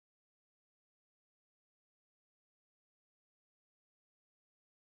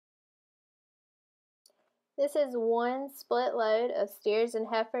This is one split load of steers and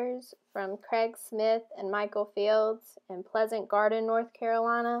heifers from Craig Smith and Michael Fields in Pleasant Garden, North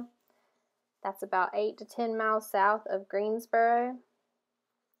Carolina. That's about 8 to 10 miles south of Greensboro.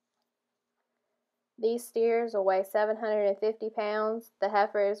 These steers will weigh 750 pounds. The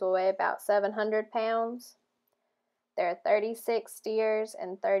heifers will weigh about 700 pounds. There are 36 steers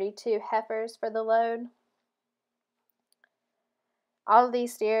and 32 heifers for the load. All of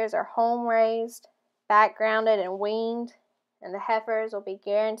these steers are home raised, backgrounded, and weaned, and the heifers will be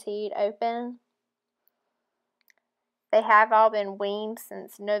guaranteed open. They have all been weaned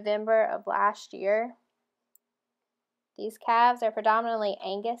since November of last year. These calves are predominantly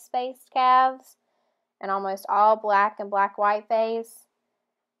Angus-based calves and almost all black and black-white base,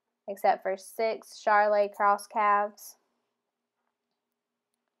 except for 6 Charolais cross calves.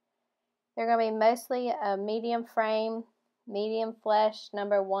 They're going to be mostly a medium frame, medium flesh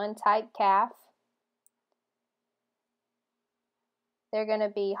number 1 type calf. They're going to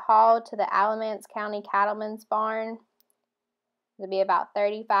be hauled to the Alamance County Cattleman's Barn. It'll be about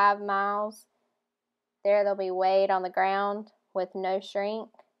 35 miles. There they'll be weighed on the ground with no shrink,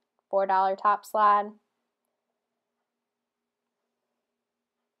 $4 top slide.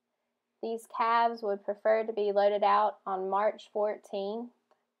 These calves would prefer to be loaded out on March 14th.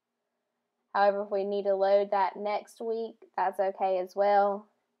 However, if we need to load that next week, that's okay as well.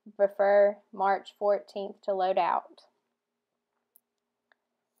 Prefer March 14th to load out.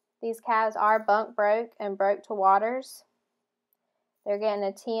 These calves are bunk broke and broke to waters. They're getting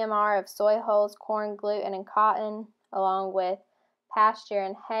a TMR of soy hulls, corn, gluten, and cotton, along with pasture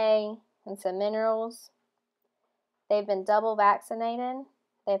and hay and some minerals. They've been double vaccinated.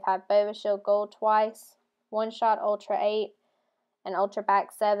 They've had Bovishield Gold twice, 1-shot Ultra 8, and Ultrabac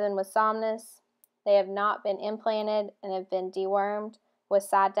 7 with Somnus. They have not been implanted and have been dewormed with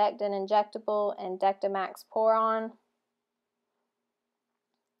Cydectin injectable and Dectomax Poron.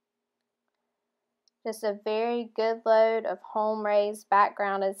 Just a very good load of home-raised,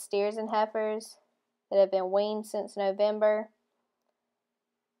 backgrounded steers and heifers that have been weaned since November.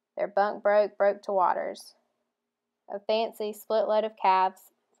 They're bunk broke to waters. A fancy split load of calves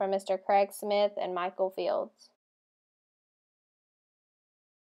from Mr. Craig Smith and Michael Fields.